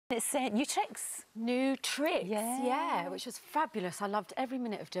It's new tricks. New tricks, yeah, which was fabulous. I loved every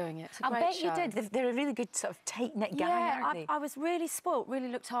minute of doing it. It's a I great bet show. you did. They're a really good sort of tight-knit gang, aren't they? I was really spoilt, really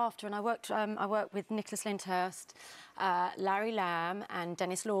looked after, and I worked with Nicholas Lyndhurst, Larry Lamb and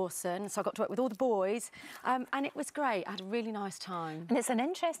Dennis Lawson, so I got to work with all the boys, and it was great. I had a really nice time. And it's an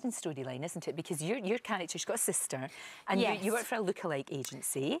interesting storyline, isn't it? Because your character's got a sister, and you work for a lookalike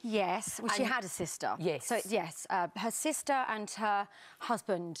agency. Yes, well, she had a sister. Yes. So, yes, her sister and her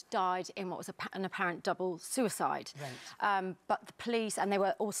husband died in what was an apparent double suicide. Right. But the police, and they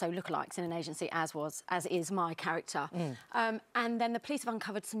were also lookalikes in an agency, as is my character. And then the police have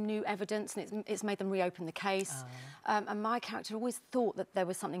uncovered some new evidence, and it's made them reopen the case. And my character always thought that there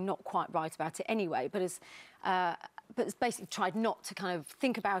was something not quite right about it anyway, but has basically tried not to kind of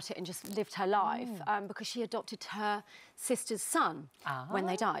think about it and just lived her life because she adopted her sister's son when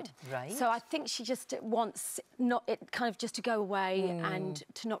they died. Right. So I think she just wants it kind of just to go away and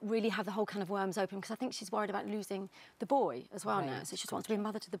to not really have the whole kind of worms open, because I think she's worried about losing the boy as well now. So she just wants to be a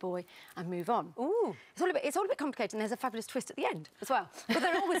mother to the boy and move on. Ooh. It's all a bit complicated, and there's a fabulous twist at the end as well. But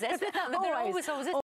there always is. There always is.